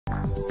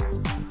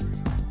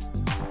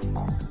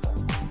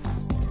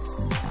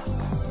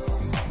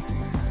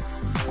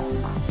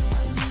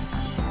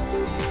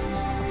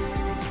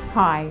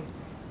Hi,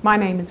 my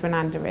name is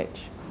Renanda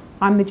Rich.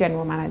 I'm the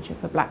General Manager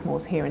for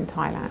Blackmores here in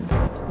Thailand.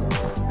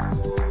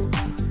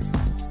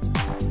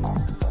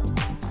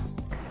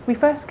 We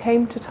first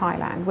came to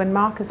Thailand when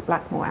Marcus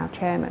Blackmore, our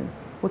chairman,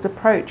 was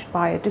approached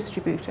by a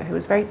distributor who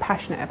was very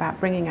passionate about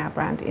bringing our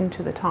brand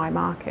into the Thai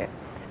market.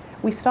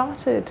 We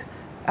started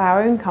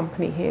our own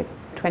company here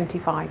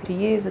 25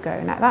 years ago,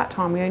 and at that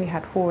time we only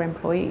had 4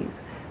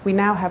 employees. We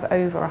now have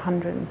over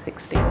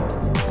 160.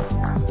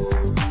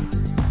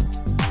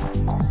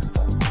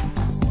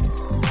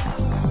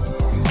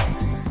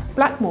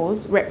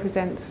 Blackmores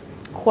represents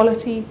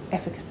quality,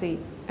 efficacy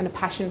and a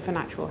passion for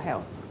natural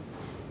health.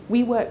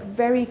 We work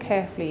very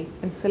carefully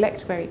and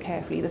select very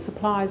carefully the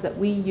suppliers that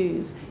we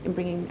use in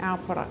bringing our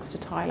products to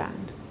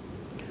Thailand.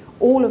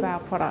 All of our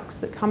products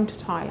that come to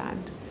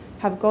Thailand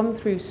have gone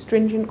through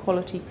stringent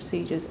quality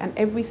procedures, and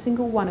every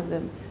single one of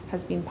them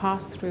has been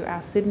passed through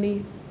our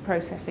Sydney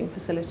processing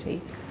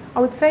facility. I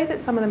would say that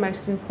some of the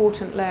most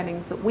important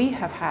learnings that we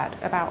have had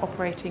about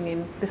operating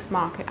in this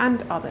market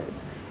and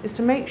others is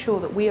to make sure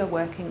that we are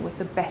working with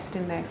the best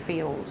in their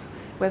fields,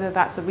 whether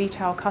that's a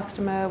retail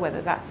customer,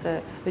 whether that's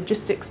a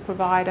logistics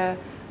provider.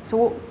 So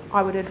what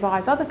I would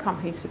advise other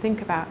companies to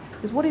think about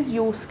is, what is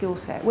your skill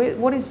set,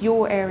 what is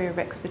your area of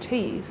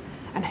expertise,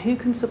 and who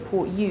can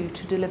support you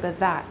to deliver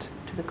that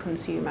to the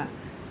consumer.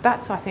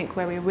 That's, I think,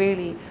 where we're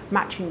really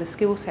matching the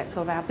skill sets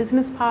of our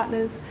business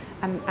partners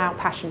and our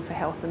passion for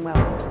health and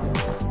wellness.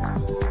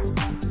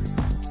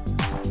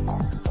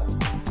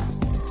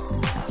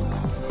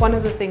 One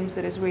of the things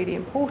that is really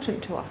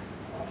important to us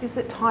is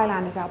that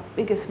Thailand is our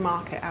biggest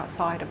market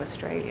outside of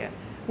Australia.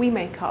 We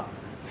make up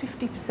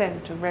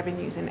 50% of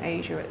revenues in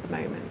Asia at the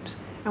moment,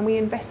 and we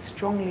invest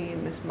strongly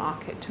in this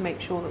market to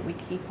make sure that we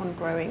keep on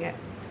growing it.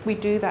 We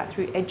do that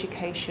through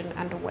education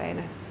and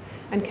awareness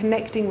and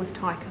connecting with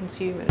Thai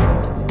consumers.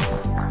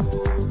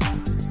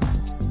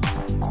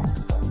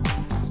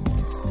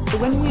 So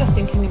when we are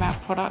thinking about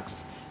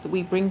products that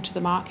we bring to the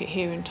market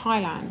here in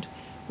Thailand,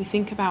 we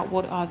think about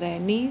what are their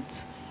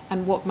needs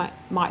and what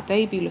might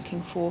they be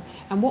looking for,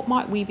 and what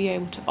might we be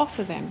able to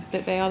offer them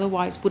that they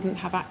otherwise wouldn't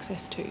have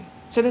access to.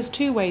 So there's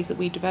 2 ways that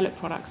we develop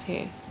products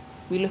here.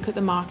 We look at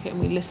the market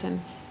and we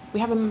listen. We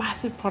have a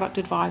massive product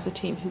advisor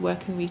team who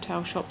work in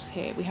retail shops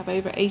here. We have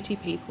over 80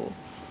 people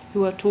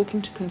who are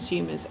talking to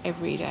consumers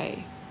every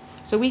day.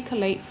 So we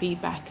collate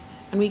feedback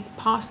and we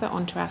pass that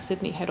on to our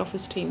Sydney head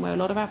office team, where a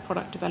lot of our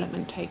product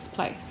development takes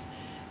place.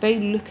 They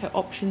look at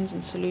options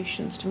and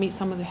solutions to meet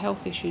some of the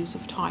health issues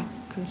of Thai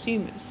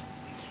consumers.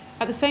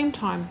 At the same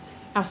time,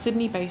 our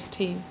Sydney-based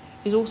team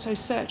is also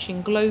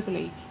searching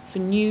globally for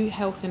new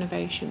health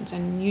innovations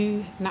and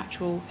new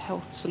natural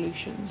health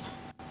solutions.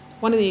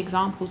 One of the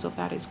examples of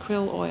that is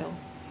krill oil.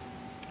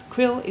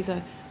 Krill is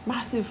a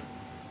massive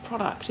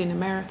product in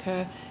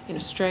America, in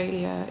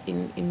Australia,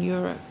 in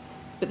Europe,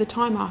 but the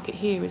Thai market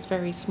here is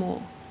very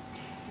small.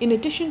 In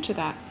addition to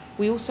that,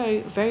 we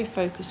also very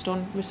focused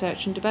on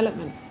research and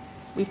development.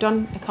 We've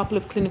done a couple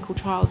of clinical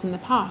trials in the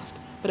past,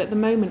 but at the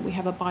moment we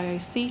have a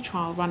Bio-C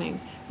trial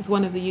running with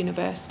one of the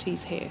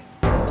universities here.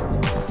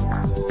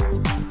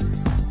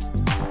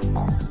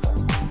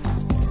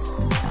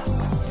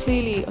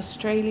 Clearly,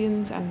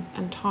 Australians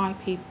and Thai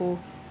people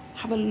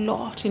have a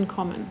lot in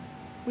common.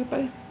 We're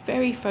both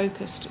very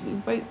focused.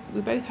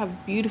 We both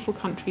have beautiful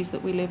countries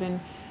that we live in.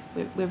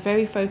 We're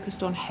very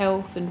focused on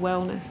health and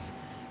wellness.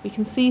 We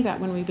can see that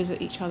when we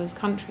visit each other's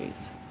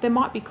countries. There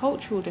might be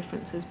cultural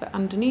differences, but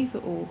underneath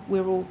it all,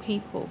 we're all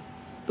people.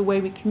 The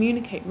way we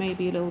communicate may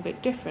be a little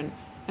bit different,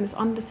 and it's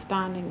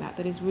understanding that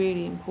is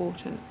really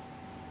important.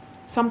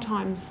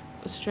 Sometimes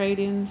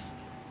Australians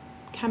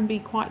can be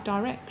quite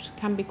direct,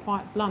 can be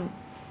quite blunt.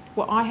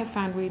 What I have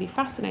found really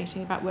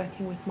fascinating about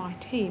working with my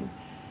team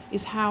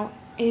is how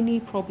any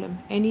problem,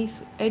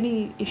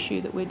 any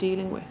issue that we're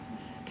dealing with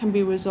can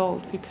be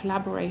resolved through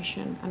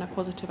collaboration and a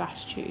positive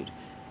attitude.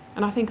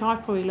 And I think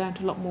I've probably learned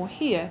a lot more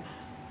here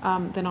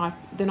than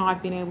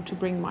I've been able to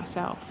bring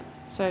myself.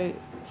 So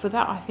for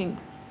that, I think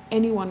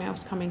anyone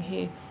else coming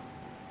here,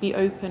 be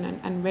open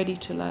and ready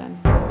to learn.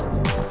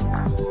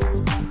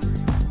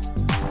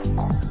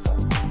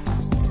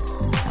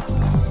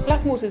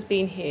 Blackmores has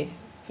been here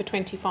for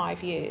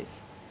 25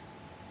 years,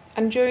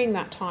 and during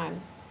that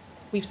time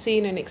we've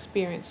seen and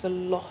experienced a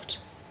lot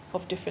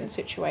of different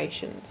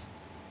situations.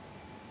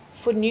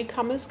 For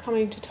newcomers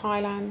coming to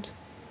Thailand,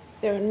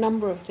 there are a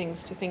number of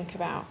things to think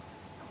about.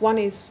 One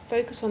is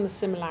focus on the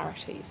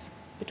similarities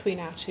between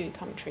our 2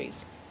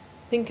 countries.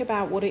 Think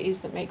about what it is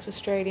that makes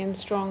Australians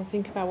strong.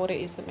 Think about what it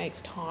is that makes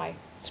Thai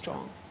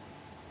strong.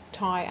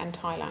 Thai and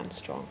Thailand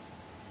strong.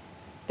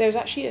 There's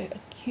actually a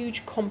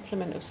huge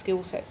complement of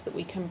skill sets that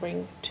we can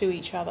bring to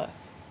each other,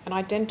 and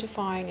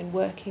identifying and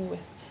working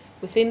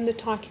within the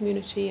Thai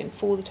community and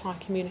for the Thai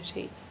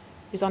community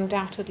is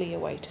undoubtedly a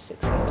way to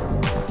success.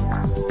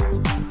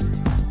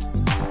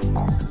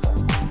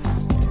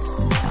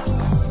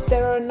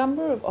 There are a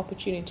number of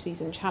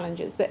opportunities and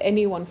challenges that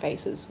anyone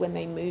faces when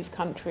they move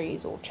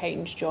countries or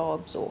change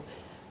jobs or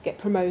get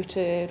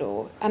promoted,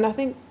 and I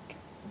think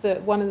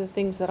that one of the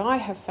things that I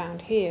have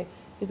found here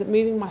is that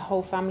moving my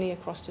whole family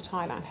across to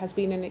Thailand has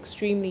been an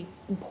extremely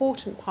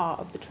important part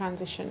of the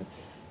transition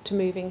to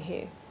moving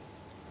here.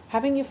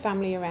 Having your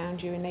family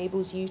around you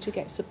enables you to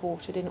get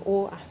supported in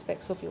all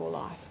aspects of your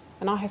life,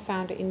 and I have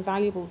found it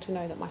invaluable to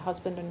know that my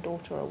husband and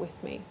daughter are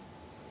with me.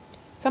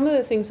 Some of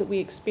the things that we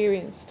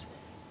experienced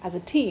as a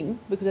team,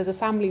 because as a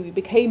family we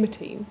became a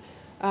team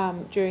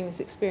during this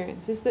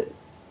experience, is that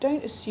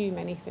don't assume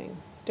anything,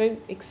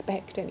 don't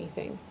expect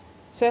anything.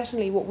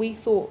 Certainly what we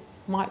thought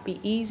might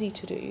be easy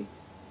to do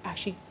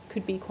actually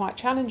could be quite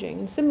challenging,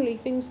 and similarly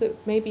things that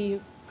maybe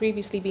have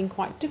previously been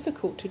quite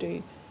difficult to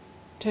do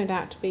turned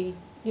out to be,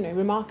 you know,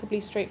 remarkably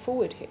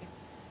straightforward here.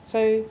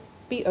 So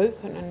be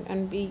open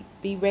and be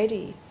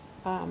ready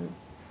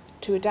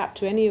to adapt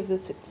to any of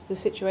the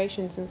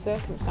situations and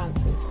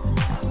circumstances.